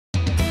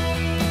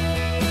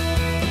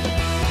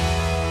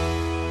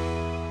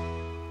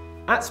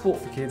At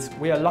Sport for Kids,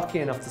 we are lucky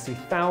enough to see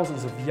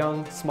thousands of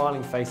young,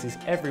 smiling faces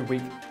every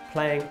week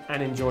playing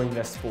and enjoying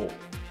their sport.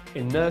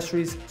 In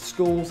nurseries,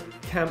 schools,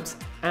 camps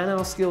and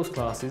our skills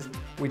classes,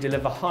 we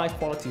deliver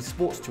high-quality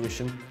sports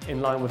tuition in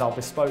line with our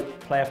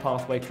bespoke player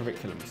pathway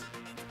curriculums.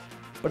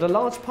 But a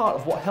large part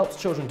of what helps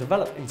children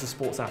develop into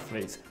sports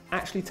athletes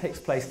actually takes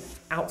place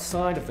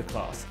outside of the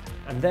class,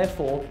 and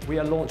therefore we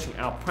are launching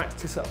our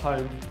Practice at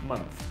Home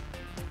month.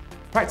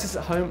 Practice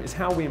at Home is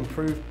how we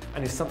improve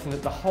and is something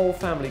that the whole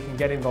family can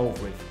get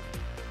involved with.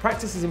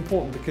 Practice is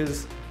important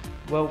because,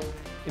 well,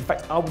 in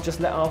fact, I will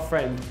just let our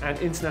friend and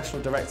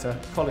International Director,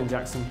 Colin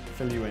Jackson,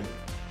 fill you in.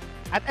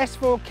 At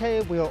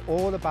S4K, we are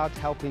all about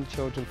helping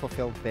children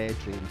fulfill their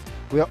dreams.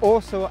 We are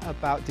also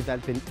about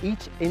developing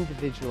each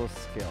individual's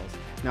skills.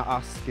 Now,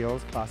 our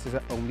skills classes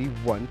are only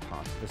one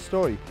part of the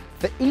story.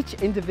 For each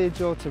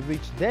individual to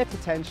reach their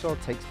potential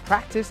takes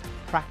practice,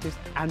 practice,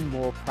 and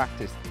more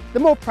practice. The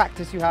more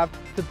practice you have,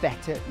 the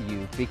better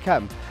you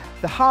become.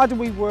 The harder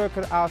we work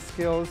at our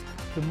skills,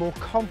 the more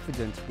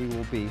confident we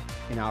will be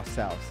in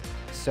ourselves.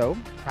 So,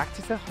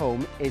 Practice at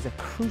Home is a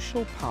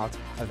crucial part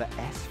of the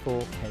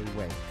S4K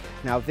way.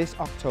 Now, this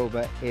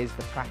October is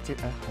the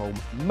Practice at Home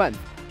month,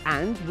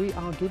 and we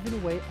are giving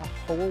away a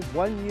whole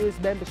 1 year's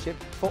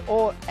membership for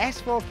all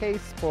S4K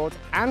sports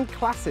and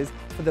classes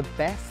for the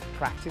best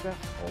Practice at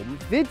Home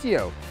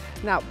video.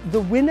 Now, the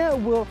winner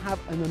will have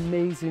an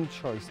amazing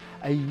choice,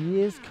 a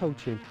year's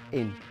coaching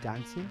in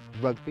dancing,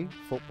 rugby,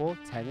 football,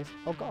 tennis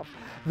or golf.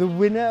 The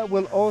winner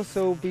will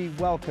also be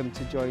welcome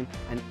to join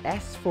an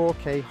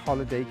S4K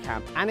holiday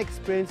camp and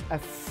experience a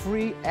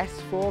free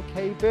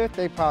S4K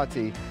birthday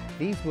party.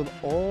 These will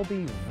all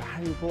be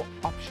valuable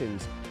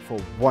options for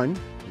one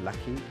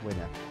lucky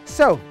winner.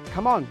 So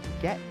come on,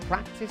 get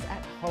Practice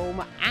at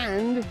Home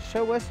and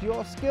show us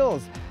your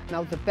skills.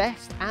 Now, the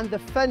best and the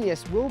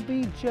funniest will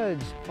be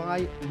judged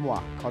by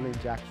moi, Colin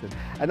Jackson,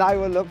 and I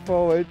will look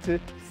forward to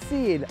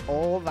seeing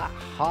all that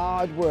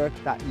hard work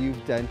that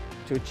you've done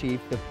to achieve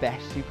the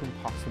best you can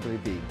possibly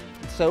be.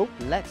 So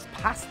let's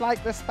pass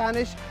like the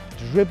Spanish,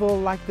 dribble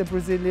like the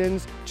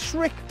Brazilians,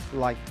 trick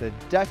like the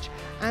Dutch,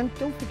 and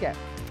don't forget,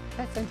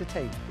 let's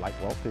entertain like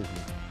Walt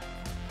Disney.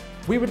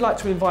 We would like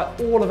to invite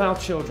all of our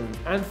children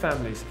and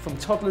families, from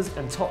toddlers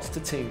and tots to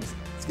teens,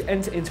 to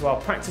enter into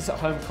our Practice at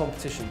Home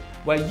competition,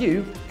 where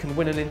you can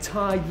win an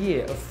entire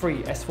year of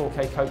free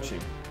S4K coaching.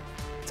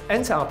 To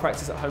enter our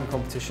Practice at Home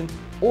competition,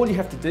 all you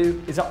have to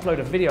do is upload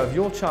a video of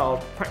your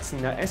child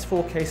practicing their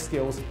S4K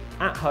skills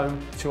at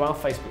home to our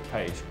Facebook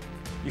page.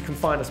 You can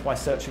find us by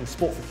searching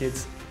Sport for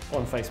Kids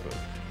on Facebook.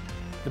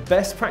 The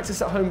best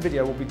Practice at Home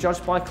video will be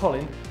judged by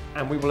Colin,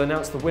 and we will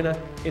announce the winner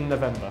in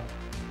November.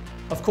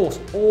 Of course,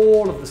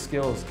 all of the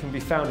skills can be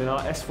found in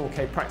our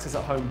S4K Practice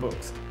at Home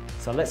books.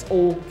 So let's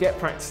all get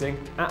practicing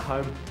at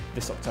home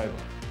this October.